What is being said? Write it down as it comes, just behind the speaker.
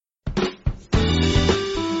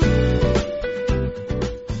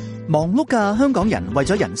忙碌嘅香港人為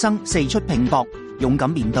咗人生四出拼搏，勇敢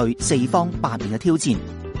面對四方八面嘅挑戰。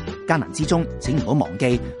艱難之中，請唔好忘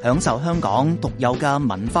記享受香港獨有嘅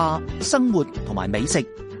文化、生活同埋美食。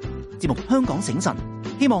節目《香港醒晨》，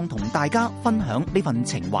希望同大家分享呢份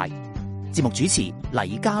情懷。節目主持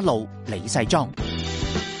黎家路、李世莊。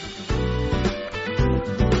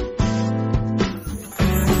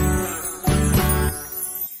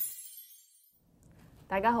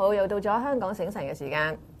大家好，又到咗香港醒晨嘅時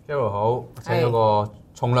間。一路好，請咗個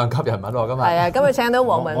重量級人物喎，今日係啊，今日請到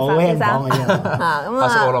黃文發先生嚇，咁發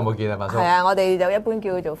叔好耐冇見啦，發叔。係啊，我哋就一般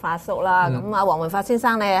叫做發叔啦。咁啊，黃文發先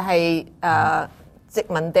生咧係殖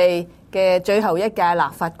民地嘅最後一屆立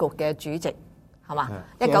法局嘅主席，係嘛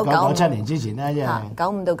？1997年之前咧，即係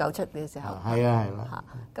95到97嘅時候。係啊，係啦。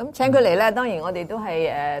咁請佢嚟咧，當然我哋都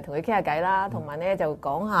係同佢傾下偈啦，同埋咧就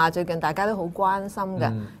講下最近大家都好關心嘅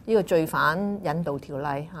呢個罪犯引渡條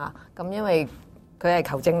例嚇。咁因為佢係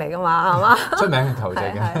球證嚟㗎嘛，係嘛？出名嘅球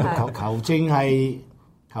證嘅。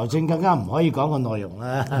球證更加唔可以講個內容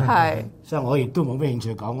啦。係。所以我亦都冇咩興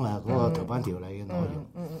趣講啊嗰個逃犯條例嘅內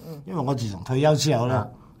容。因為我自從退休之後咧，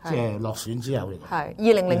即係落選之後嚟。係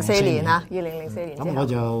2004年嚇，2004年。咁我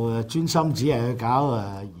就專心只係去搞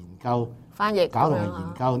研究。翻譯搞同埋研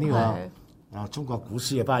究呢個中國古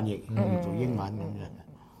詩嘅翻譯，做英文咁嘅。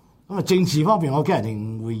咁啊政治方面，我驚人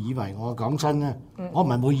哋會以為我講親咧，我唔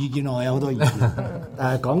係冇意見，我有好多意見。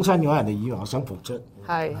但係講親嘅話，人哋以為我想復出。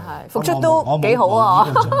係復出都幾好啊！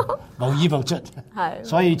無意復出，係。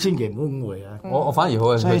所以千祈唔好誤會啊！我反而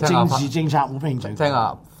好所以政治政策冇興趣。聽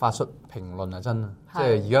下發叔評論啊，真啊，即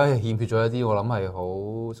係而家欠缺咗一啲，我諗係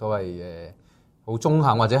好所謂好中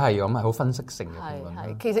肯或者係咁係好分析性嘅評論。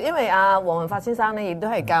係其實因為阿黃文發先生咧，亦都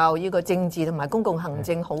係教呢個政治同埋公共行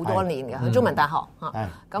政好多年嘅，喺中文大學嚇。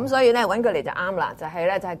咁所以咧揾佢嚟就啱啦，就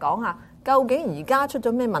係講下究竟而家出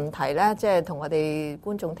咗咩問題咧，即係同我哋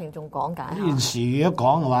觀眾聽眾講解。呢件事如果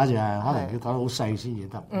講嘅話，就係可能要講得好細先至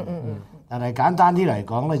得。但係簡單啲嚟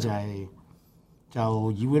講咧，就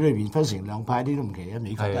議會裏邊分成兩派，啲都唔奇啊。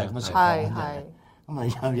美國都係咁嘅情況嘅。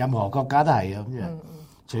咁啊，任何國家都係咁樣。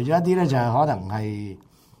除咗一啲咧，就係可能係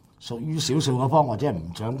屬於少數嗰方或者係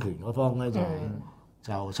唔掌權嗰方咧，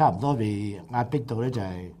就差唔多被壓迫到咧，就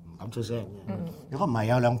係唔敢出聲嘅。如果唔係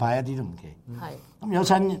有兩派，一啲都唔奇。咁有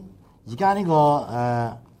親而家呢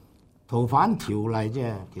個逃犯條例，即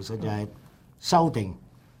係其實就係修訂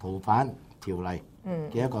逃犯條例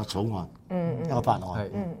嘅一個草案，一個法案。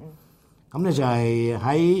咁咧就係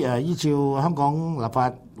喺依照香港立法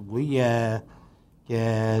會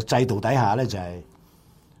嘅制度底下咧，就係。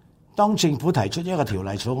當政府提出一個條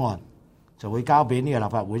例草案，就會交俾呢個立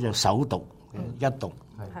法會就首讀一讀，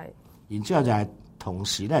然之後就係同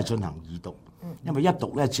時咧進行二讀，因為一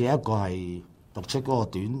讀咧只係一個係讀出嗰個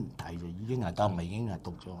短題就已經係當咪已經係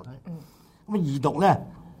讀咗。咁二讀咧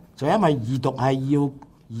就因為二讀係要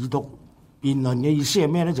二讀辯論嘅意思係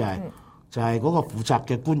咩咧？就係嗰個負責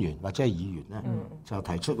嘅官員或者係議員咧，就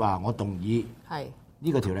提出話我動議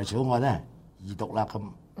呢個條例草案咧二讀啦咁。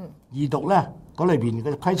二讀咧，嗰裏邊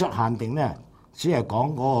嘅規則限定咧，只係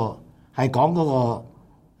講嗰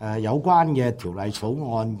個有關嘅條例草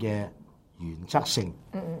案嘅原則性、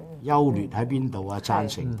優劣喺邊度啊、贊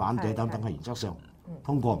成、反對等等嘅原則上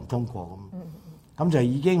通過唔通過咁，咁就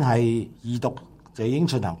已經係二讀就已經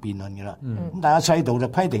進行辯論嘅啦。咁大家制度就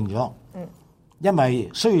規定咗，因為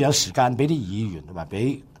需要有時間俾啲議員同埋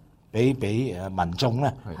俾民眾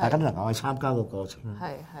咧，大家都能夠去參加個過程。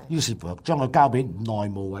於是乎將佢交俾內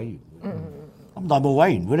務委員會。咁內務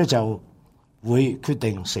委員會咧就會決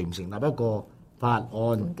定成唔成立一個法案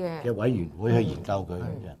嘅委員會去研究佢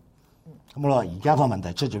嘅。咁好啦，而家個問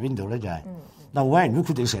題出咗邊度咧？就係內務委員會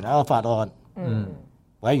決定成立一個法案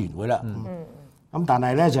委員會啦。咁但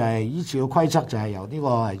係咧就係依照規則就係由呢個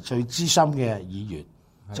係最資深嘅議員，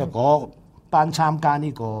即係嗰班參加呢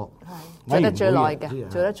個委員會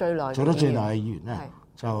做得最耐嘅議員咧，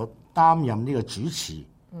就擔任呢個主持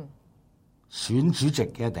選主席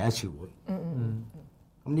嘅第一次會。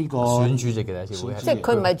咁呢個選主席嘅第一次會，即係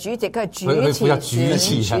佢唔係主席，佢係主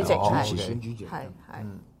持選主席。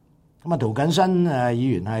咁啊，涂謹申議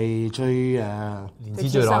員係最年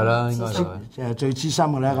資最耐啦，應該係最資深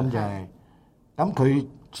嘅啦。咁就係咁，佢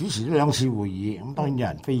主持咗2次會議，咁當然有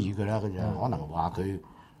人非議佢啦。佢就可能話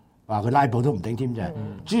佢拉布都唔定添啫。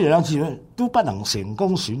主持2次都不能成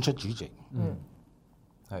功選出主席。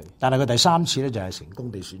但係佢第3次咧就係成功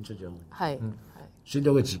地選出咗。選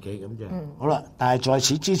到佢自己咁就好啦。但係在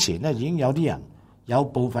此之前咧，已經有啲人有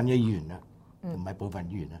部分嘅議員啦，唔係部分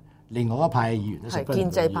議員啦，另外一派嘅議員咧，係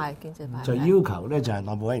建制派就要求咧就係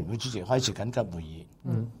內務委員會主席開始緊急會議。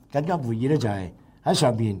緊急會議咧就係喺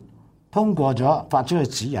上邊通過咗發出去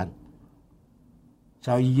指引，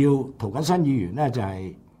就要涂謹申議員咧就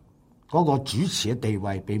係嗰個主持嘅地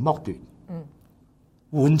位被剝奪，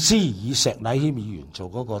換之以石禮謙議員做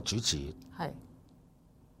嗰個主持，係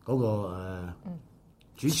嗰個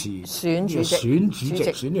主持選主席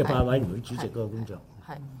選呢個法案委員會主席嗰個工作。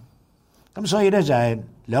係咁，所以咧就係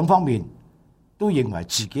兩方面都認為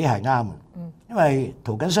自己係啱嘅。因為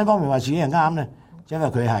涂謹申方面話自己係啱咧，因為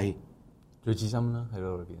佢係最資深啦喺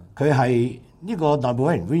度裏邊。佢係呢個內務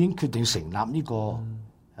委員會已經決定成立呢個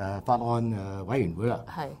法案委員會啦。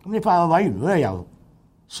係咁，呢法案委員會咧由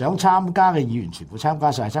想參加嘅議員全部參加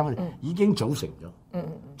晒，已經組成咗。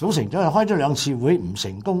組成咗，開咗2次會唔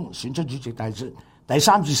成功，選出主席，第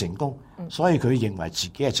3次成功，所以佢認為自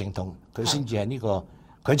己係正統，佢先至係呢個，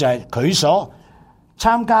佢就係佢所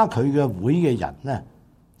參加佢嘅會嘅人咧，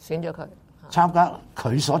選咗佢。參加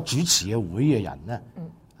佢所主持嘅會嘅人咧，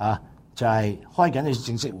就係開緊嘅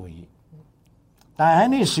正式會議。但係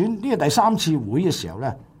喺呢個第3次會嘅時候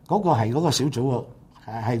咧，嗰個係嗰個小組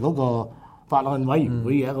係嗰個法案委員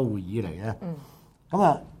會嘅一個會議嚟嘅。咁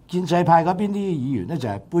啊，建制派嗰邊啲議員咧就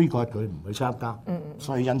係杯葛佢唔去參加，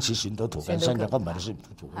所以因此選到涂謹申嘅，唔係選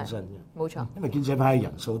涂謹申嘅。冇錯，因為建制派嘅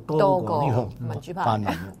人數多過呢個民主派泛民。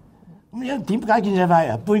咁因點解建制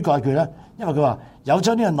派杯葛佢咧？因為佢話有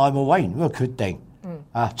咗呢個內務委員會嘅決定，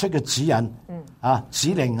出嘅指引，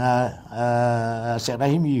指令石禮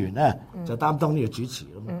謙議員咧就擔當呢個主持咁，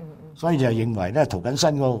所以就認為咧涂謹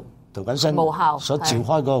申無效所召開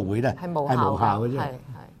嗰個會咧係無效嘅啫。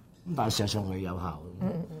咁但係事實上佢有效。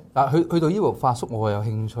但係去到呢度發叔，我有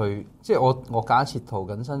興趣，即係我假設涂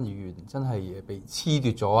謹申議員真係被褫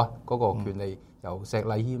奪咗嗰個權利，由石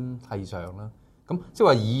禮謙替上啦。咁即係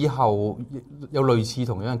話以後有類似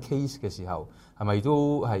同樣嘅 case 嘅時候，係咪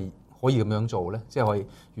都係可以咁樣做咧？即係可以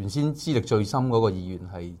原先資歷最深嗰個議員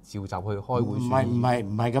係召集去開會。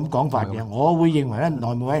唔係咁講法嘅。我會認為咧，內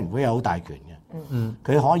務委員會有好大權嘅。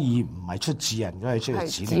佢可以唔係出指引，佢係出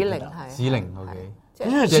指令。指令 OK。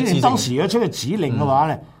因為指令當時如果出嘅指令嘅話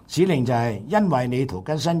咧，指令就係因為你涂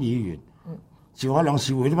謹申議員召開2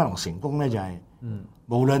次會都不能成功咧，就係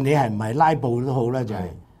無論你係唔係拉布都好咧，就係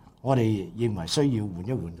我哋認為需要換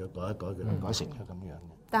一換佢，改一改佢，改成咗咁樣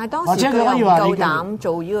嘅。但係當時佢又唔夠膽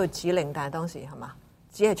做呢個指令，但係當時係嘛？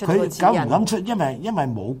只係出個指引。佢敢唔敢出？因為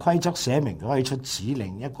冇規則寫明佢可以出指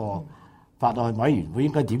令，一個法案委員會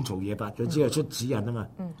應該點做嘢法，佢只係出指引啊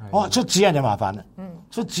嘛。出指引就麻煩啦。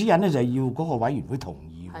出指引咧就係要嗰個委員會同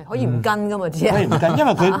意。係可以唔跟噶嘛？指引可以唔跟，因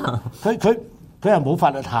為佢係冇法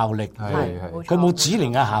律效力，佢冇指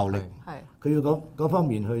令嘅效力。佢要嗰方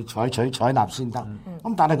面去採納先得。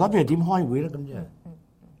咁但係嗰邊係點開會咧？咁啫。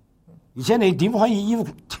而且你點可以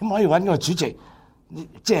揾個主席？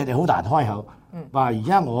即係你好難開口。話而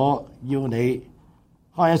家我要你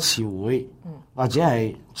開一次會，或者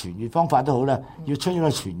係傳閱方法都好啦，要出一個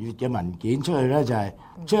傳閱嘅文件出去咧，就係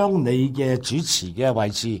將你嘅主持嘅位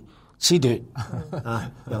置褫奪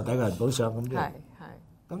由第個人補上咁啫。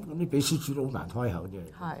咁啲秘書處都好難開口啫。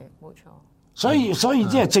係冇錯。所以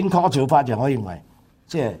即係正確嘅做法就我認為，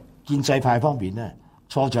即係建制派方面咧，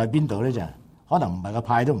錯在邊度咧？就可能唔係個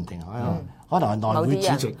派都唔定，可能係內會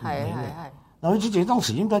主席。內會主席當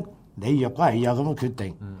時應該，你若果係有咁嘅決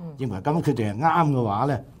定，認為咁嘅決定係啱嘅話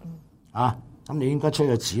咧，咁你應該出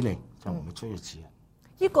個指令，就唔會出個指引。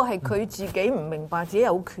呢個係佢自己唔明白自己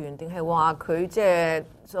有權，定係話佢即係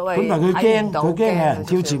所謂睇唔到嘅？佢驚有人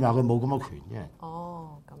挑戰，話佢冇咁嘅權啫。哦，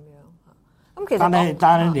咁樣。咁其實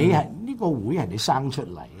但係你係呢個會係你生出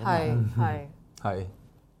嚟啊嘛。係。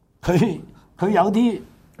佢有啲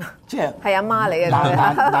即係阿媽嚟嘅。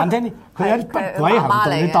難聽啲，佢有啲不軌行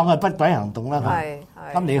動，你當係不軌行動啦。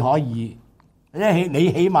咁你可以，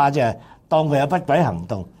你起碼就係當佢有不軌行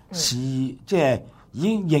動，即係已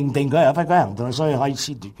經認定佢係有不軌行動，所以可以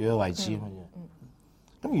褫奪佢嘅位置啊嘛。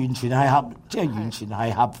咁完全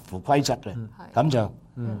係合乎規則嘅。咁就咁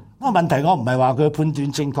個問題，我唔係話佢判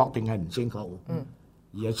斷正確定係唔正確，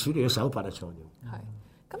而係處理嘅手法係錯咗。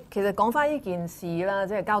咁其實講翻呢件事啦，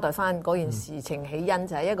即係交代翻嗰件事情起因，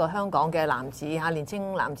就係一個香港嘅男子年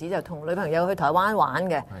青男子就同女朋友去台灣玩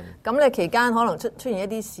嘅。咁咧期間可能出現一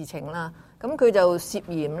啲事情啦，咁佢就涉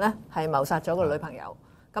嫌咧係謀殺咗個女朋友，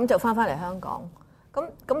咁就翻嚟香港。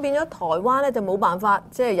咁變咗台灣咧就冇辦法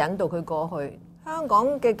即係引導佢過去。香港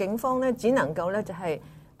嘅警方咧只能夠咧就係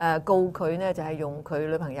告佢咧就係用佢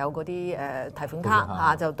女朋友嗰啲提款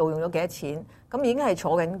卡就盜用咗幾多錢，咁已經係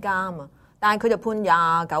坐緊監啊！但係佢就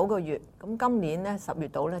判29個月，咁今年咧10月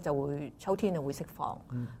度咧就會秋天就會釋放。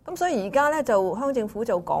咁所以而家咧就香港政府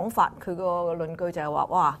就講法，佢個論據就係話，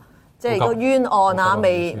哇，即係個冤案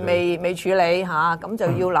未處理咁就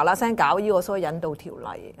要嗱嗱聲搞呢個所謂引渡條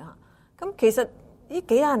例咁其實呢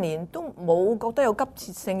幾廿年都冇覺得有急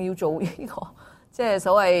切性要做呢個即係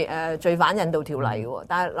所謂罪犯引渡條例嘅喎。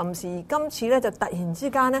但係臨時今次咧就突然之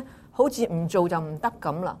間咧，好似唔做就唔得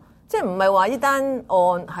咁啦。即係唔係話呢單案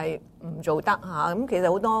係唔做得嚇？咁其實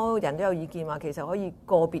好多人都有意見話，其實可以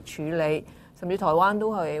個別處理，甚至台灣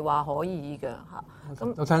都係話可以嘅嚇。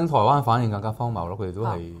咁我聽台灣反應更加荒謬咯，佢哋都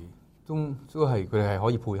係都係佢哋係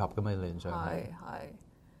可以配合嘅嘛，理論上係。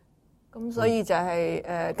咁所以就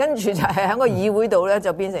係跟住就係喺個議會度咧，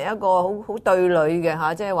就變成一個好對壘嘅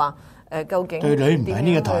嚇，即係話究竟對壘唔係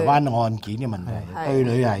呢個台灣案件嘅問題，對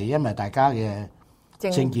壘係因為大家嘅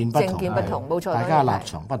政見不同，冇錯，大家嘅立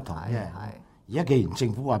場不同啫。而家既然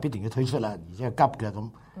政府話必定要推出啦，而且係急嘅咁，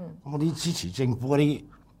咁嗰啲支持政府嗰啲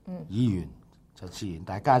議員就自然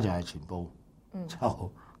大家就係全部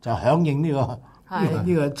就響應呢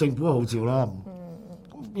個政府嘅號召啦。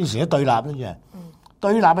變成咗對立啦啫。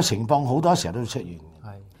對立嘅情況好多時候都會出現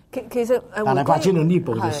嘅。其實但係發展到呢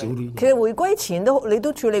步就少啲。其實回歸前你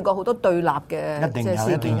都處理過好多對立嘅，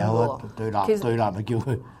一定有對立咪叫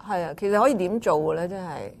佢。係啊，其實可以點做嘅咧？真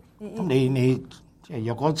係。咁你即係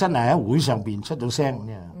若果真係喺會上邊出到聲咁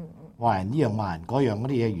話人呢樣話人嗰樣嗰啲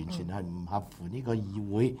嘢，完全係唔合乎呢個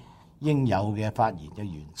議會應有嘅發言嘅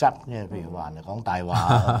原則。即係譬如話人哋講大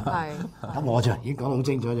話，咁我就已經講得好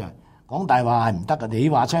清楚就係。講大話係唔得嘅，你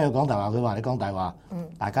話出去講大話，佢話你講大話，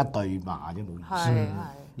大家對罵啫冇意思。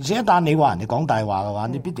而且一旦你話人哋講大話嘅話，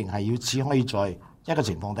你必定係要只可以在一個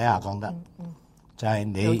情況底下講得，就係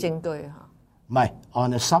你有證據嚇。唔係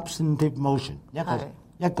on a substantive motion，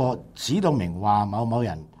 一個指到明話某某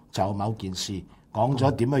人就某件事講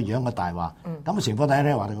咗點樣嘅大話，咁嘅情況底下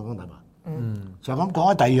咧話你講大話，就咁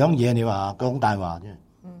講第二樣嘢，你話講大話啫。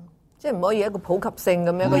即係唔可以一個普及性咁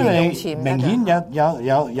樣嘅形容詞。明顯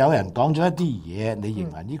有人講咗一啲嘢，你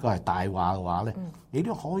認為呢個係大話嘅話咧，你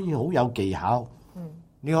都可以好有技巧。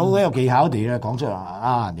你好有技巧地咧講出嚟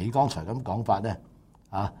啊！你剛才咁講法咧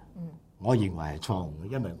我認為係錯誤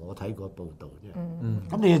嘅，因為我睇過報道啫。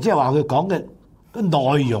咁你即係話佢講嘅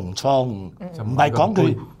內容錯誤，唔係講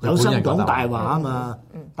佢有心講大話啊嘛。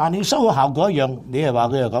但係你收嘅效果一樣，你係話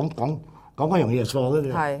佢又講嗰樣嘢係錯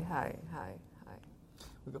嘅。係。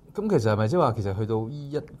咁其實係咪即係話，其實去到呢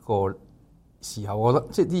一個時候，我覺得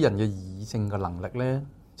即係啲人嘅議政嘅能力咧，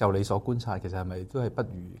就你所觀察，其實係咪都係不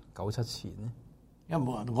如97前咧？因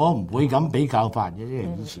為我唔會咁比較法嘅，因為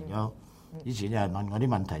以前有人問我啲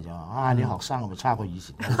問題就話啲學生係咪差過以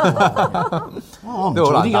前？我唔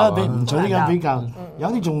做呢個唔做呢個比較，有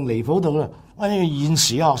啲仲離譜到啦！喂，現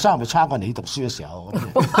時嘅學生係咪差過你讀書嘅時候？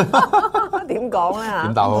點講咧嚇？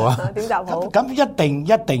點答好啊？點答好？咁一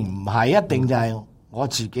定唔係，一定就係。我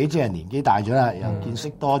自己即係年紀大咗啦，又見識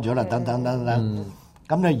多咗啦，等等。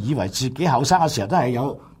咁你以為自己後生嘅時候都係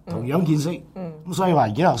有同樣見識，咁所以話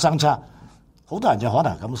而家學生差，好多人就可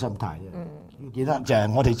能係咁嘅心態啫。記得就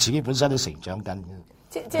係我哋自己本身都成長緊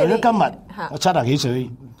嘅。到咗今日，我70幾歲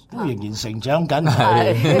都仍然成長緊，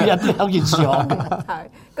每日都有件事學。係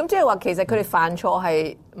咁，即係話其實佢哋犯錯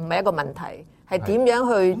係唔係一個問題，係點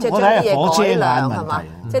樣去即係將啲嘢改良係嘛？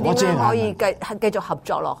即係點樣可以繼續合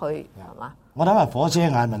作落去係嘛？我諗係火遮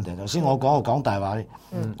眼問題。頭先我講大話咧，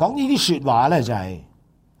講呢啲説話咧就係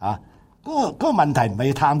嗰個問題唔係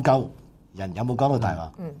要探究人有冇講到大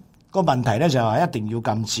話，個問題咧就係話一定要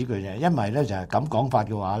禁止佢啫，因為咧就係咁講法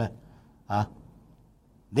嘅話咧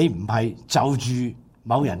你唔係就住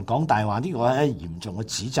某人講大話，呢個係嚴重嘅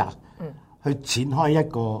指責，去展開一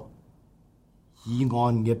個議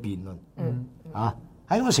案嘅辯論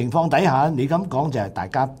喺個情況底下，你咁講就係大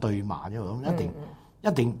家對罵啫，咁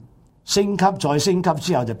一定。升級再升級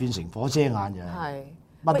之後就變成火遮眼嘅，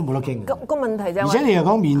乜都冇得傾。個問題就係，而且你又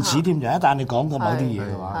講面子添，就一旦你講過某啲嘢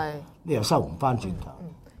嘅話，你又收唔翻轉頭。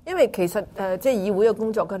因為其實即係議會嘅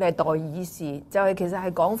工作，佢哋係代議士，就係其實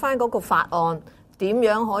係講翻嗰個法案點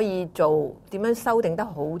樣可以做，點樣修訂得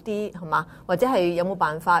好啲，係嘛？或者係有冇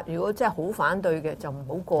辦法？如果真係好反對嘅，就唔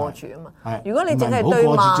好過住啊嘛。如果你淨係對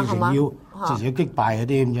罵，係嘛？直情要擊敗嗰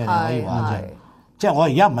啲咁啫，可以話啫。即係我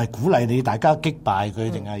而家唔係鼓勵你大家擊敗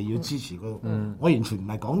佢，定係要支持佢。我完全唔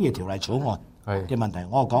係講呢個條例草案嘅問題，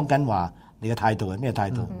我係講緊話你嘅態度係咩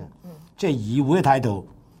態度？即係議會嘅態度。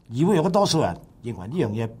議會有個多數人認為呢樣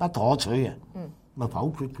嘢不可取嘅，咪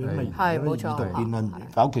否決佢咪冇錯，辯論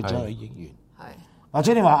否決咗佢議員。或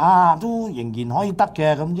者你話都仍然可以得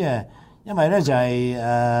嘅，咁即係因為咧就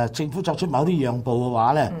係政府作出某啲讓步嘅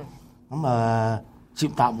話咧，咁接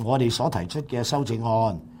納我哋所提出嘅修正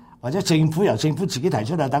案。或者由政府自己提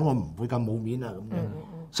出啦，等我唔會咁冇面啊咁樣。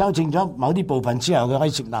修正咗某啲部分之後，佢可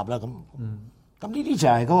以接納啦咁。咁呢啲就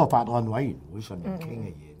係嗰個法案委員會上面傾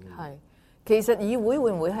嘅嘢。其實議會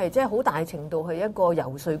會唔會係即係好大程度係一個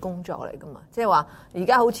遊說工作嚟㗎嘛？即係話而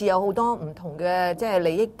家好似有好多唔同嘅即係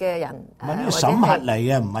利益嘅人，唔係呢個審核嚟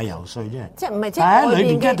嘅，唔係遊說啫。即係唔係即係但係喺裏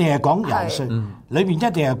邊一定係講遊說，裏邊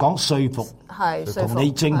一定係講説服，同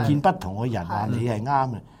你政見不同嘅人話你係啱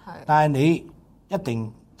嘅。但係你一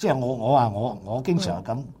定即係我經常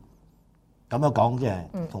係咁樣講，即係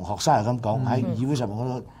同學生係咁講喺議會上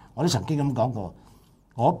面，我都曾經咁講過，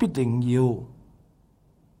我必定要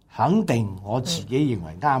肯定我自己認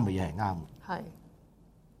為啱嘅嘢係啱嘅，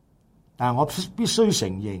但係我必須承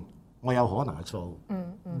認我有可能係錯嘅。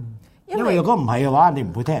因為如果唔係嘅話，你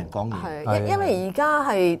唔會聽人講嘢。因為而家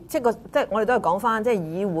係即係我哋都係講翻，即係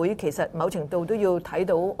議會其實某程度都要睇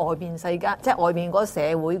到外邊世界，即係外邊嗰個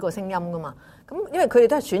社會個聲音噶嘛。咁因為佢哋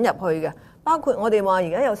都係選入去嘅，包括我哋話而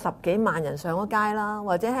家有10幾萬人上咗街啦，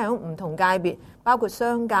或者係喺唔同界別，包括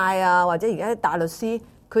商界啊，或者而家啲大律師，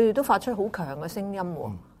佢哋都發出好強嘅聲音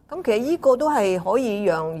喎。咁其實呢個都係可以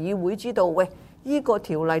讓議會知道，喂，呢個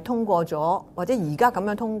條例通過咗，或者而家咁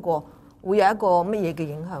樣通過，會有一個乜嘢嘅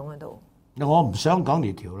影響喺度？我唔想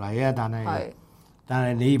講條例啊，但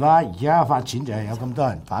係你話而家發展就係有咁多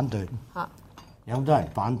人反對，有咁多人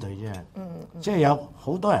反對啫。即係有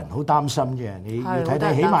好多人好擔心啫。你要睇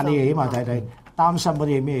睇，起碼睇睇擔心嗰啲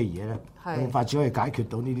係咩嘢咧？用法子可以解決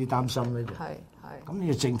到呢啲擔心咧？咁呢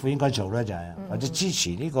個政府應該做咧，就係或者支持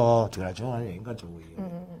呢個條例草案應該做嘅嘢。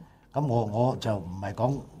咁我就唔係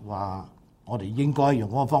講話我哋應該用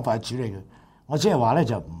嗰個方法去處理佢，我只係話咧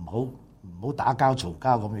就唔好打交嘈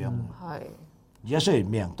交咁樣。而家雖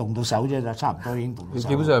然未人動到手啫，差唔多已經動到手。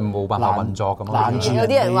基本上冇辦法運作咁樣。有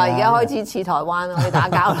啲人話而家開始似台灣啊，去打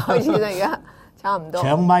交開始啦，而家差唔多。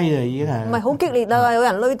搶咪啊，已經係。唔係好激烈啦，有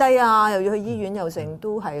人攆低啊，又要去醫院又成，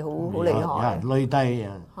都係好厲害。有人攆低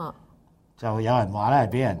啊！就有人話咧係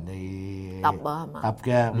俾人哋揼啊，係嘛？揼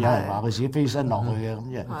嘅，有人話佢自己飛身落去嘅咁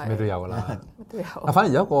啫。咩都有㗎啦，都有。反而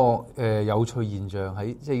有一個有趣現象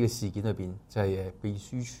喺即係呢個事件裏邊，就係秘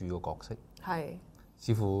書處個角色。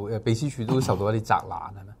似乎秘書處都受到一啲責難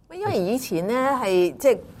係咪？因為以前咧係即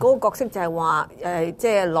係嗰個角色就係話即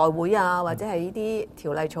係內會啊，或者係呢啲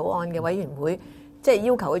條例草案嘅委員會，即係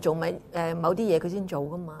要求佢做某啲嘢佢先做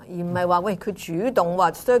噶嘛，而唔係話喂佢主動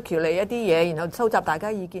話 circulate 一啲嘢，然後收集大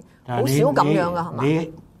家意見，好少咁樣噶係嘛？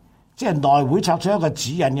你即係內會作出一個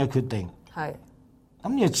指引嘅決定，咁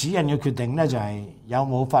呢個指引嘅決定咧就係有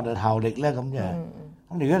冇法律效力咧？咁就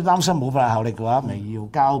咁你如果擔心冇法律效力嘅話，咪要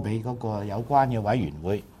交俾嗰個有關嘅委員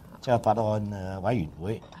會，即係法案委員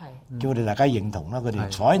會，叫佢哋大家認同啦，佢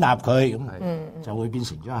哋採納佢，咁就會變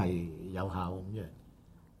成咗係有效咁啫。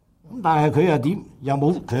咁但係佢又點？又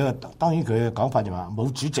冇佢又當然佢嘅講法就話冇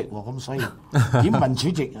主席喎，咁所以點問主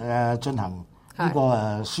席進行呢個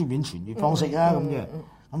書面傳閱方式啊？咁嘅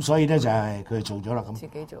咁所以咧就係佢做咗啦。咁自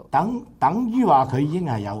己做等於話佢已經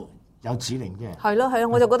係有指令啫。係咯，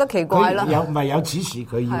我就覺得奇怪啦。唔係有指示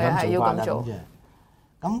佢要咁做法啦咁啫。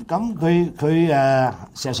咁佢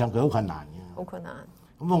事實上佢好困難嘅。好困難。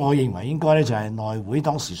咁我認為應該咧就係內會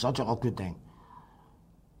當時所作嘅決定。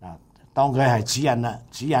當佢係指引啦，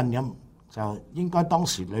指引咁就應該當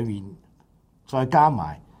時裏面再加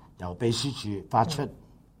埋由秘書處發出，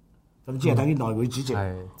咁即係等於內會主席要求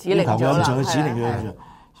佢咁做，指令佢咁做，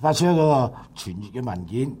發出一個傳閱嘅文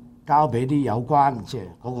件，交俾啲有關即係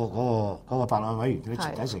嗰個法案委員會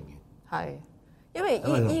全體成員。係，因為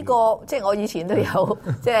呢個即係我以前都有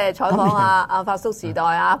即係採訪阿發叔時代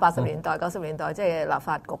啊，80年代、90年代即係立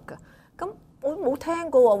法局嘅咁。我冇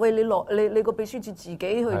聽過喎，喂，你個秘書處自己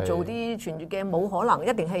去做啲傳閱嘅，冇可能，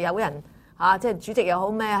一定係有人即係主席又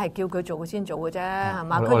好咩，係叫佢做佢先做嘅啫，係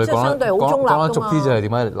嘛？佢即係相對好中立㗎嘛。講得足啲就係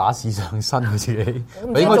點解拿事上身佢自己？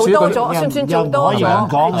唔知做多咗，算唔算做多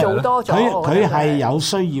咗？做多咗。佢係有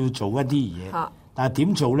需要做一啲嘢，但係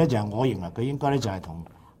點做咧？就係我認為佢應該咧就係同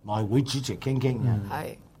內會主席傾嘅。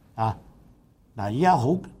係啊。嗱，而家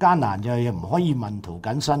好艱難就係唔可以問涂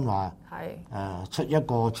謹申話出一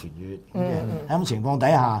個傳閱嘅，喺咁情況底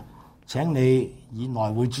下請你以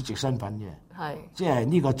內會主席身份嘅，即係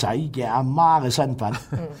呢個仔嘅阿媽嘅身份，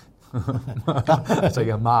仔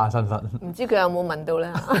嘅阿媽嘅身份，唔知佢有冇問到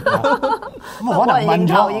咧？咁可能問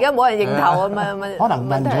咗，而家冇人認頭啊嘛，可能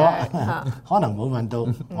問咗，可能冇問到，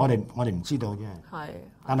我哋唔知道啫。係，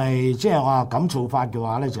但係即係話咁做法嘅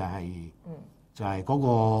話咧，就係嗰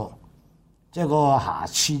個。即係嗰個瑕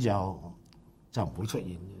疵就唔會出現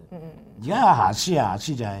嘅。而家有瑕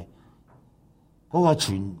疵就係嗰個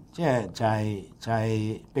傳，即係就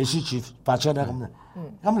係秘書處發出啦咁啊。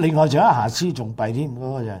咁另外仲有瑕疵仲弊添，嗰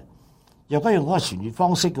個就係若果用嗰個傳閱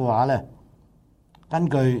方式嘅話咧，根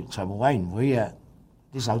據財務委員會嘅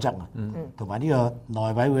啲守則啊，同埋呢個內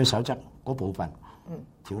委會嘅守則嗰部分，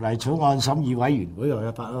條例草案審議委員會或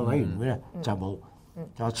者法案委員會咧就冇，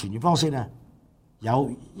就傳閱方式咧有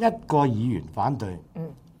一個議員反對，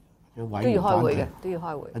委員反對都要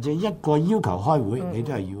開會，或者一個要求開會，你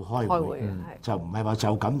都係要開會，就唔係話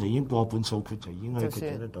就咁就已經過半數決就已經可以決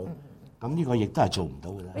定得到。咁呢個亦都係做唔到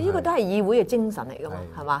嘅啦。呢個都係議會嘅精神嚟㗎嘛，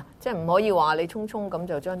係嘛？即係唔可以話你匆匆咁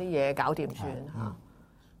就將啲嘢搞掂算嚇。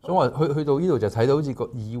所以我去到呢度就睇到好似個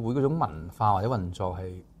議會嗰種文化或者運作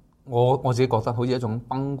係，我自己覺得好似一種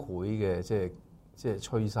崩潰嘅即係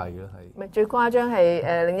趨勢咯，係。咪最誇張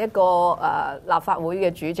係另一個立法會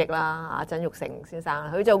嘅主席啦，阿曾鈺成先生，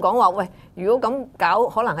佢就講話：喂，如果咁搞，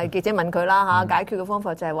可能係記者問佢啦嚇，解決嘅方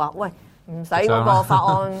法就係話：喂，唔使嗰個法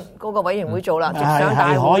案嗰個委員會做啦，直上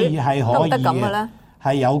大會得唔得咁嘅咧？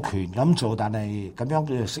係有權咁做，但係咁樣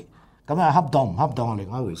佢識咁啊恰當唔恰當係另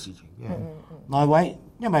外一回事情嘅。內委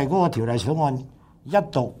因為嗰個條例草案一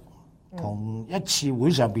讀同一次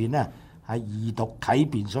會上邊咧係二讀啟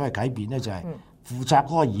辯，所謂啟辯咧就係負責嗰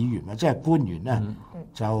個議員啊，即係官員咧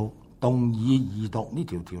就動議二讀呢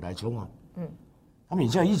條條例草案。咁然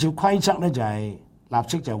之後依照規則咧就係立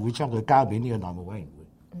即就會將佢交俾呢個內務委員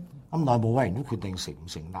會。咁內務委員會決定成唔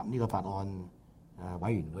成立呢個法案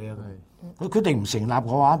委員會啊？佢決定唔成立嘅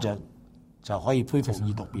話就可以恢復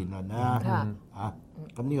二讀辯論啦。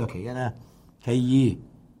咁呢個其一咧，其二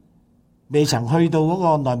未曾去到嗰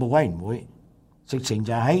個內務委員會，直情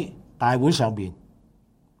就喺大會上邊，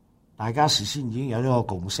大家事先已經有咗個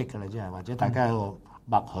共識嘅啦，即係或者大家有個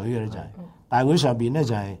默許嘅咧，就係大會上邊咧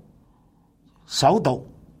就係首讀、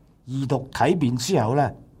二讀啟辯之後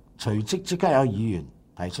咧，隨即刻有議員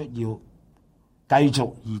提出要繼續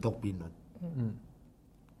二讀辯論。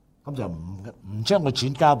咁就唔將佢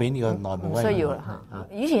轉交俾呢個內務委員會。唔需要啦。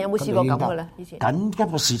以前有冇試過咁嘅咧？以前緊急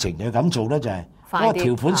嘅事情就要咁做咧，就係嗰個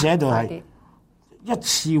條款寫喺度係一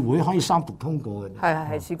次會可以三讀通過嘅。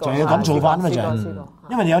係試過。就係咁做法啊嘛，就係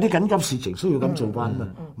因為你有啲緊急事情需要咁做法啊嘛，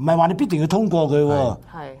唔係話你必定要通過佢喎，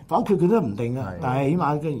否決佢都唔定啊。但係起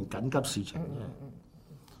碼既然緊急事情，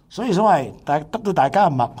所以所謂得到大家嘅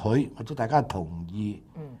默許或者大家嘅同意，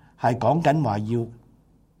係講緊話要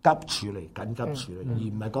急處理、緊急處理，而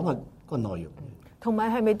唔係講個內容。同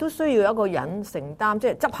埋係咪都需要一個人承擔，即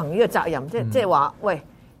係執行呢個責任？即係話，喂，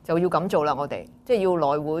就要咁做啦！我哋即係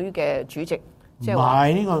要內會嘅主席，即係話。唔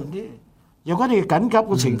係呢個，如果你緊急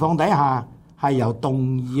嘅情況底下，係由動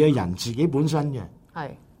議嘅人自己本身嘅，係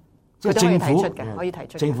即係政府可以提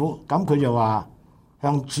出。政府咁佢就話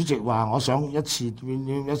向主席話：我想一次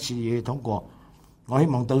通過，我希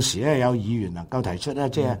望到時咧有議員能夠提出咧，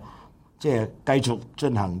即係繼續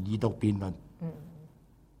進行二讀辯論。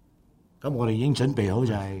咁我哋已經準備好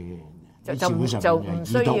就係議會上面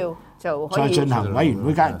二讀，就再進行委員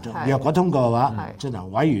會階段。若果通過嘅話，進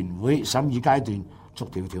行委員會審議階段，逐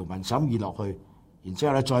條文審議落去，然之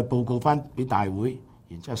後咧再報告翻俾大會，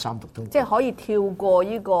然之後三讀通過。即係可以跳過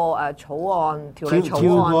呢個草案條例草案，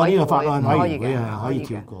跳過呢個法案委員會係可以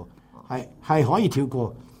跳過，係可以跳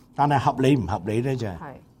過，但係合理唔合理咧就係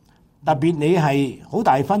特別你係好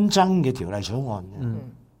大紛爭嘅條例草案嘅。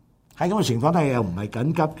喺咁嘅情況底下又唔係緊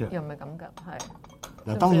急嘅，又唔係緊急，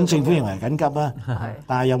係嗱。當然政府認為緊急啦，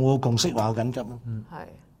但係有冇共識話有緊急啊？係。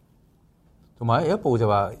同埋有一步就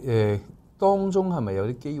話當中係咪有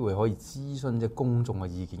啲機會可以諮詢即係公眾嘅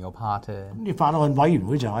意見個 part 咧？咁你法案委員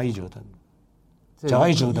會就可以做得，就可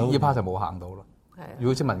以做到。呢 part 就冇行到啦。係。如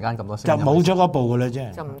果即係民間咁多聲音，就冇咗嗰步㗎啦，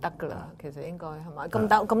真係。就唔得㗎啦，其實應該係咪？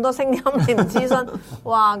咁多聲音你唔諮詢，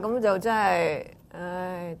哇！咁就真係。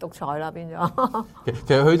唉，獨裁啦變咗。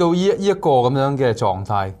其實去到呢一個咁樣嘅狀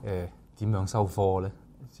態，點樣收科咧？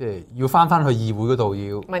即係要翻去議會嗰度要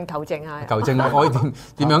問球證啊？球證可以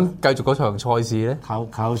點樣繼續嗰場賽事咧？球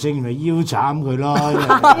證咪腰斬佢咯，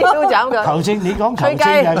腰斬佢。球證你講球證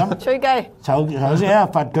就係咁，吹雞。球證啊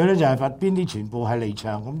罰佢咧就係罰邊啲全部係離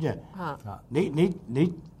場咁啫。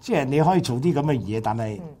你即係你可以做啲咁嘅嘢，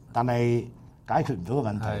但係解決唔到個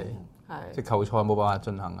問題。係即係球賽冇辦法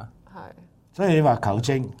進行啊。係。所以你話球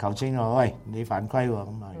證話喂你犯規喎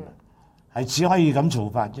咁啊，係只可以咁做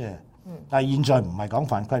法啫。但係現在唔係講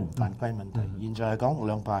犯規唔犯規問題，現在係講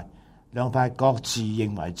兩派各自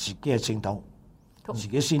認為自己係正統，自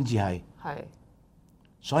己先至係。係。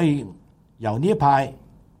所以由呢一派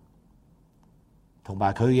同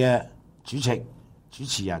埋佢嘅主席、主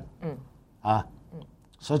持人，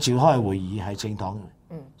所召開嘅會議係正當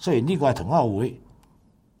嘅。雖然呢個係同一個會，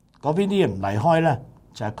嗰邊啲嘢唔離開咧。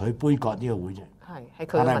就係佢杯葛呢個會啫，係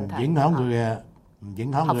佢嘅問題，但係唔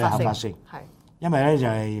影響佢嘅合法性。係因為咧就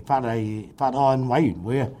係法案委員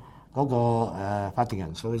會啊嗰個法定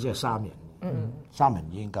人數即係3人，3人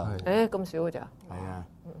已經夠。咁少嘅咋？係啊，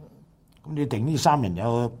咁你定呢3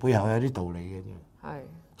人背後有啲道理嘅啫。係，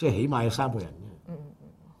即係起碼有3個人啫。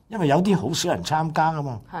因為有啲好少人參加啊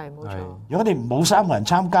嘛。係冇錯。如果你冇3個人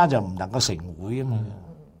參加，就唔能夠成會啊嘛。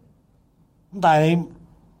咁但係你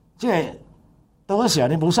即係到嗰時候，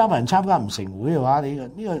你冇3個人參加唔成會嘅話，你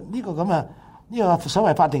呢個咁啊，呢個所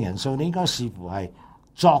謂法定人數，你應該視乎係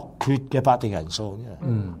作決嘅法定人數，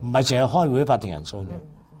唔係淨係開會嘅法定人數。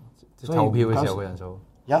投票嘅時候嘅人數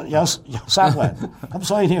有3個人，咁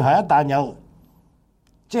所以你係一旦有，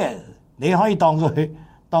即係你可以當佢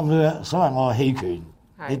所謂我棄權，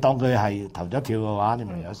你當佢係投咗票嘅話，你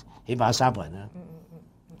咪有起碼3個人啦。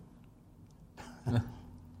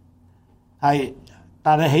係，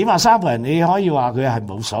但係起碼3個人，你可以話佢係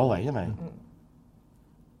冇所謂，因為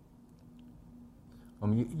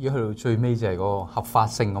咁而家去到最尾就係個合法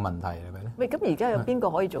性嘅問題係咪咧？喂，咁而家有邊個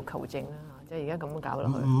可以做球證咧？即係而家咁搞落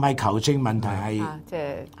去，唔係球證問題，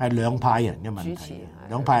係兩派人嘅問題。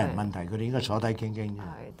兩派人問題，佢哋應該坐低傾傾啫。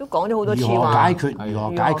都講咗好多次話，如何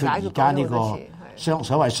解決而家呢個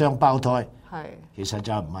所謂雙胞胎？其實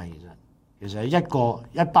就唔係，其實係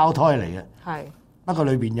一胞胎嚟嘅。係，不過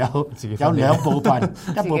裏邊有兩部分，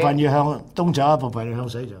一部分要向東走，一部分要向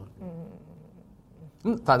西走。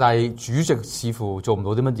咁但係主席似乎做唔到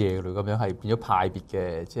啲乜嘢嘅，咁樣係變咗派別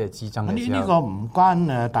嘅即係之爭嘅時候。呢個唔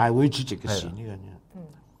關大會主席嘅事呢樣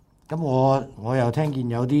嘢。咁我又聽見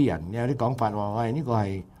有啲人有啲講法話，喂，呢個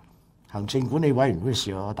係行政管理委員會嘅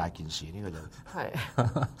事，大件事呢個就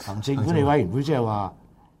係行政管理委員會，即係話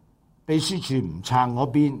秘書處唔撐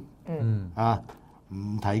嗰邊，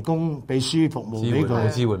唔提供秘書服務俾佢，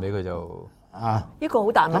支援俾佢就。呢個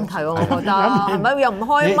好大問題喎，我覺得係咪又唔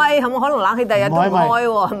開咪？係咪可能冷氣第日都唔開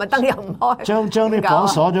喎？係咪燈又唔開？將啲房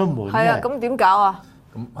鎖咗門。係啊，咁點搞啊？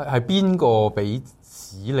咁係邊個俾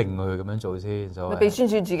指令佢咁樣做先？所謂秘書處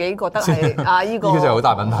自己覺得係呢個就係好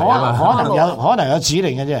大問題啊嘛。可能有指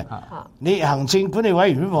令嘅啫。你行政管理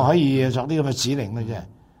委員會咪可以作啲咁嘅指令嘅啫。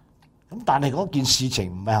咁但係嗰件事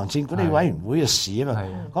情唔係行政管理委員會嘅事啊嘛。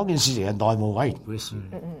嗰件事情係內務委員會嘅事。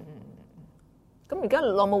咁而家內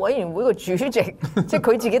務委員會個主席，即係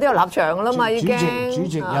佢自己都有立場㗎啦嘛，已經。主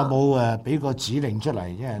席有冇俾個指令出嚟？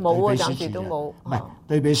因為冇啊，暫時都冇。唔係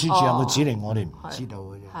對秘書處有冇指令，我哋唔知道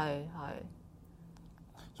嘅啫。係。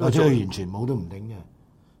或者佢完全冇都唔定嘅。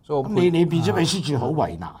咁你變咗秘書處好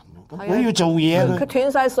為難。咁佢要做嘢，佢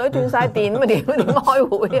斷晒水、斷晒電，咁點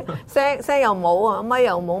開會啊？聲又冇啊，咪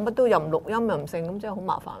又冇，乜都又唔錄音又唔成，咁真係好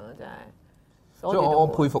麻煩啊！真係。所以我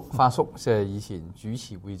佩服發叔，即係以前主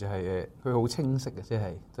持會就係佢好清晰嘅，即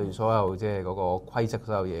係對所有即係嗰個規則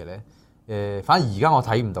所有嘢咧。反而而家我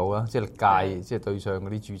睇唔到啦，即係歷屆即係對上嗰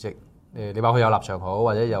啲主席。你話佢有立場好，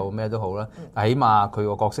或者有咩都好啦，但起碼佢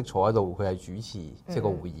個角色坐喺度，佢係主持即係個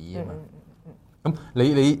會議啊嘛。咁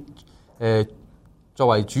你作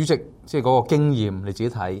為主席，即係嗰個經驗你自己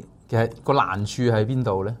睇，其實個難處喺邊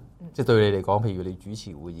度咧？即係對你嚟講，譬如你主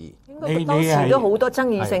持會議，應該當時都好多爭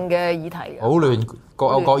議性嘅議題嘅。好亂，各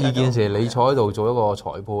有各意見時，你坐喺度做一個裁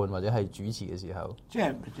判或者係主持嘅時候，即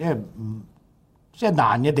係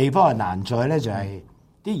難嘅地方係難在咧，就係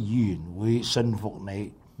啲議員會信服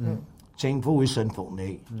你，政府會信服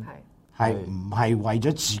你，係唔係為咗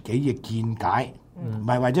自己嘅見解，唔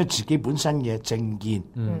係為咗自己本身嘅政見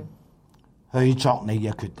去作你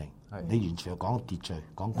嘅決定，你完全係講秩序、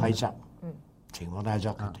講規則情況底下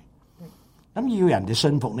作決定。咁要人哋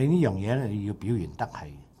信服你呢樣嘢咧，你要表現得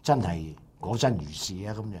係真係果真如是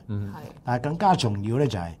啊咁樣。但係更加重要咧，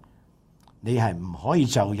就係你係唔可以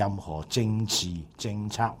就任何政治政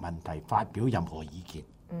策問題發表任何意見。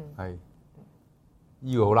係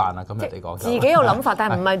呢個好難啊！今日你講自己有諗法，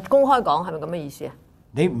但係唔係公開講，係咪咁嘅意思啊？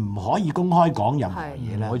你唔可以公開講任何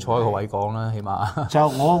嘢啦，可以坐喺個位講啦，起碼就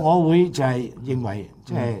我會就係認為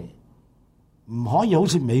即係。唔可以好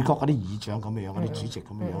似美國嗰啲議長咁樣，嗰啲主席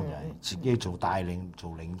咁樣，就係自己做帶領、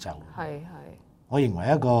做領袖。我認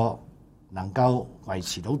為一個能夠維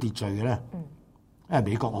持到秩序嘅咧，因為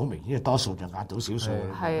美國好明顯係多數就壓到少數。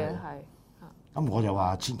咁我就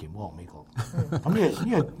話千祈唔好學美國。咁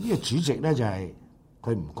呢個主席咧就係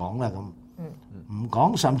佢唔講啦，咁唔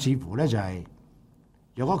講，甚至乎咧就係，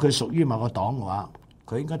如果佢屬於某個黨嘅話，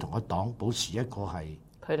佢應該同個黨保持一個係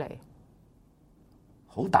距離。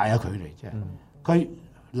好大嘅距離啫，佢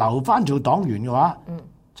留翻做黨員嘅話，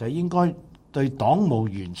就應該對黨務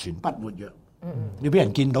完全不活躍，要俾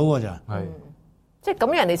人見到㗎咋，即係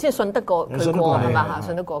咁人哋先信得過佢過係嘛？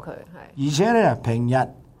信得過佢係。而且咧，平日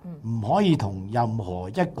唔可以同任何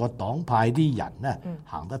一個黨派啲人咧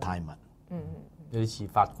行得太密，有啲似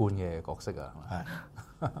法官嘅角色啊，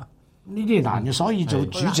呢啲難嘅，所以做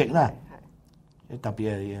主席咧，特別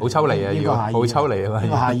係好抽離啊，要好抽離啊嘛，呢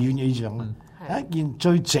個下院議長咧。係一件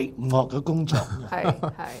最寂寞嘅工作，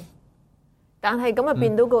但係咁啊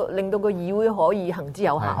變到令到個議會可以行之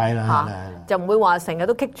有效，係啦，就唔會話成日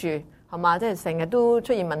都棘住係嘛，即係成日都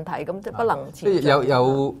出現問題咁，即係不能持續。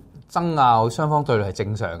有爭拗，雙方對立係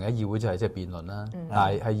正常嘅，議會就係即係辯論啦，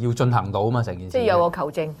但係要進行到啊嘛，成件事。即係有個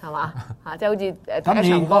求證係嘛嚇，即係好似咁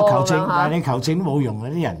你嗰個求證，但係你求證都冇用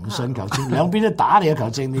嘅，啲人唔信求證，兩邊都打你嘅求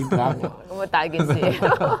證，點解？咁啊大件事。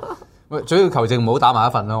主要求證唔好打埋一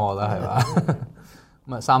份咯，我覺得係嘛。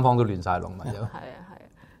咁啊，三方都亂晒龍咪咗。係啊。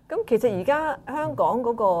咁其實而家香港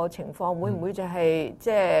嗰個情況會唔會就係即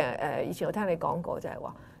係以前我聽你講過就係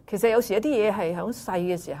話，其實有時一啲嘢係喺細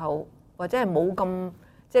嘅時候，或者係冇咁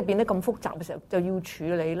即係變得咁複雜嘅時候，就要處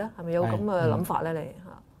理咧，係咪有咁嘅諗法咧？你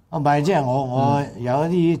嚇？唔係，即係我有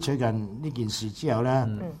一啲最近呢件事之後咧，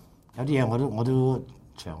有啲嘢我都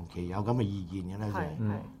長期有咁嘅意見嘅咧，就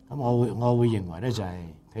係咁我會認為咧就係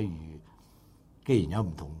譬如，既然有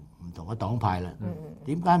唔同嘅黨派啦，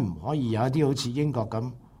點解唔可以有一啲好似英國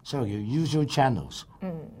咁？所謂叫 usual channels，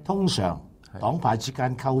通常黨派之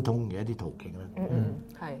間溝通嘅一啲途徑咧，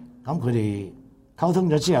咁佢哋溝通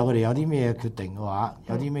咗之後，佢哋有啲咩決定嘅話，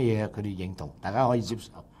有啲咩嘢佢哋認同，大家可以接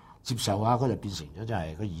受啊，嗰就變成咗就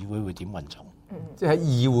係個議會會點運作。即係喺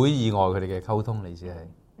議會以外佢哋嘅溝通，你意思係？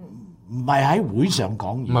唔係喺會上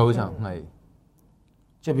講嘢，唔係會上係，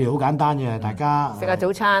即係譬如好簡單嘅，大家食下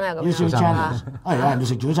早餐啊咁樣。usual channels，有人要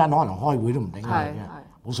食早餐，可能開會都唔定嘅。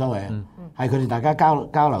冇所謂啊，係佢哋大家交流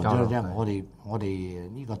咗啫。我哋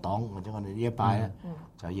呢個黨或者我哋呢一派咧，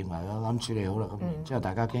就認為咁處理好啦。咁然之後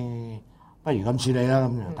大家傾，不如咁處理啦。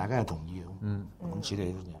咁大家又同意咁處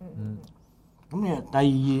理咁第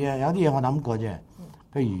二有啲嘢我諗過啫，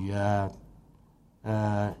譬如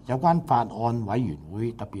有關法案委員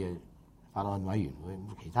會，特別係法案委員會，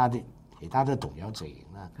其他都同樣情形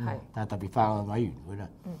啦。但係特別法案委員會啦，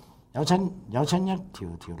有親一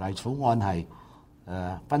條例草案係。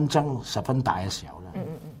紛爭十分大嘅時候咧，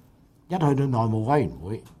一去到內務委員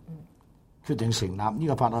會，決定成立呢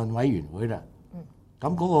個法案委員會啦。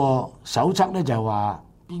咁嗰個守則咧就話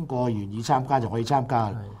邊個願意參加就可以參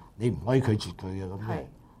加，你唔可以拒絕佢嘅咁嘅。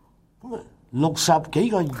咁啊60幾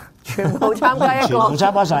個全部參加一個，全部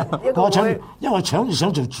參加晒。因為搶住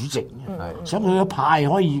想做主席，想佢嘅派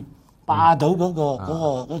可以霸到嗰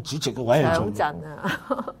個主席嘅位去做。上陣啊！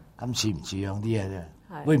咁似唔似樣啲嘢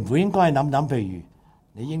啫？會唔會應該諗諗？譬如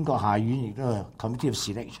你英國下院亦都係 committee of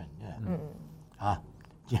selection 嘅，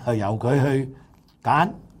然後由佢去揀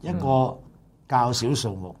一個較少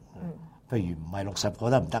數目，譬如唔係60個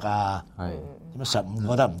得唔得啊？點解15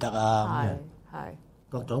個得唔得啊？係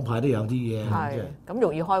各黨派都有啲嘢，咁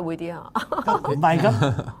容易開會啲啊？唔係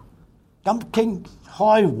咁傾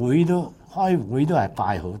開會都係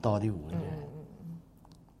快好多啲會嘅，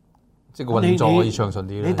即係個運作可以暢順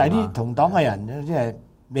啲。你第啲同黨嘅人即係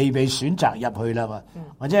未被選擇入去啦，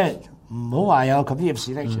或者係唔好話有 committee of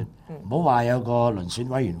selection，唔好話有個遴選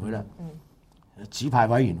委員會啦，指派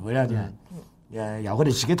委員會啦，由佢哋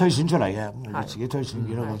自己推選出嚟嘅，咁佢自己推選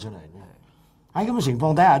幾多個出嚟嘅。喺咁嘅情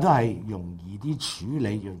況底下，都係容易啲處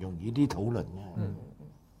理，容易啲討論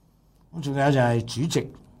嘅。咁仲有就係主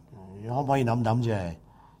席，可唔可以諗諗就係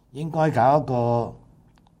應該搞一個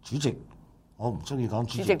主席？我唔中意講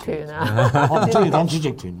主席團啊！我唔中意講主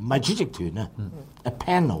席團，唔係主席團啊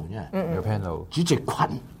，panel 啫，有 panel 主席群，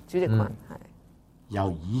主席群係由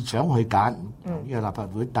議長去揀呢個立法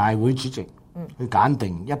會大會主席去揀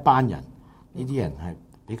定一班人，呢啲人係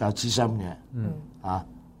比較資深嘅，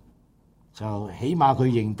就起碼佢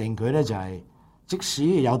認定佢咧就係，即使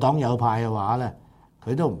有黨有派嘅話咧，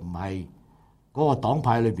佢都唔係嗰個黨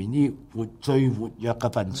派裏邊啲最活躍嘅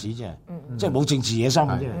分子啫，即係冇政治野心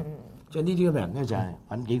嘅啫。即係呢啲咁嘅人咧，就係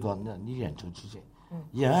揾幾個呢啲人做主席。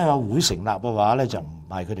而一個會成立嘅話咧，就唔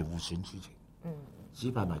係佢哋互選主席，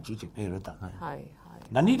只派埋主席俾佢都得。係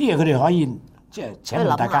嗱，呢啲嘢佢哋可以即係請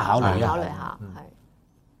大家考慮一下。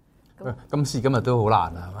今時今日都好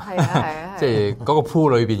難啊，係嘛？係即係嗰個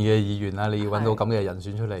鋪裏邊嘅議員啊，你要揾到咁嘅人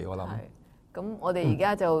選出嚟，我諗。咁我哋而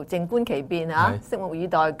家就靜觀其變嚇，拭目以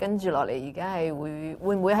待。跟住落嚟，而家係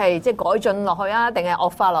會唔會係即係改進落去啊？定係惡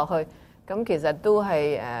化落去？咁其實都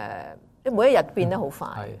係每一日變得好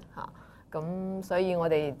快嚇。咁所以我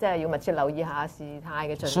哋即係要密切留意下事態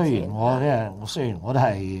嘅進展。雖然我都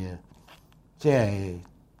係即係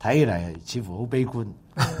睇起嚟似乎好悲觀，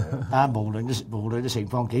但係無論嘅情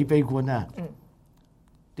況幾悲觀啊，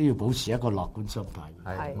都要保持一個樂觀心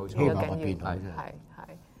態，希望佢變好啫。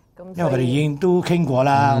因為佢哋已經都傾過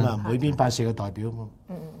啦，咁啊每邊派4個代表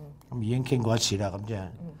咁已經傾過一次啦，咁即係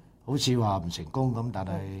好似話唔成功咁，但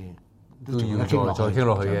係都仲要再傾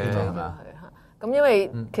落去嘅係嘛？咁因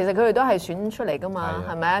為其實佢哋都係選出嚟噶嘛，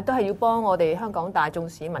係咪啊？都係要幫我哋香港大眾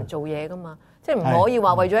市民做嘢噶嘛，即係唔可以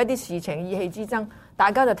話為咗一啲事情意氣之爭，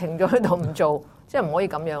大家就停咗喺度唔做，即係唔可以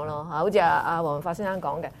咁樣咯嚇。好似阿黃文發先生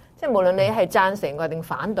講嘅，即係無論你係贊成或定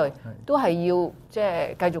反對，都係要即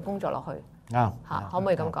係繼續工作落去。啱嚇，可唔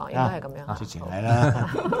可以咁講？應該係咁樣。直情係啦。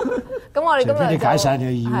咁我哋今日你解散嘅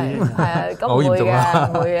議會，係啊，咁唔會嘅，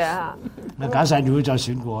唔會嘅嚇。你解散議會再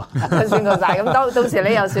選過，選過晒，咁到時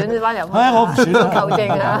你又選翻入去。我唔選啦，求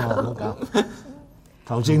證啊！唔好搞，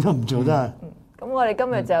求證都唔做得。咁我哋今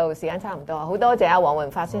日就時間差唔多，好多謝阿黃文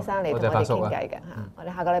發先生嚟同我哋傾偈嘅嚇，我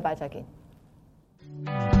哋下個禮拜再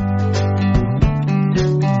見。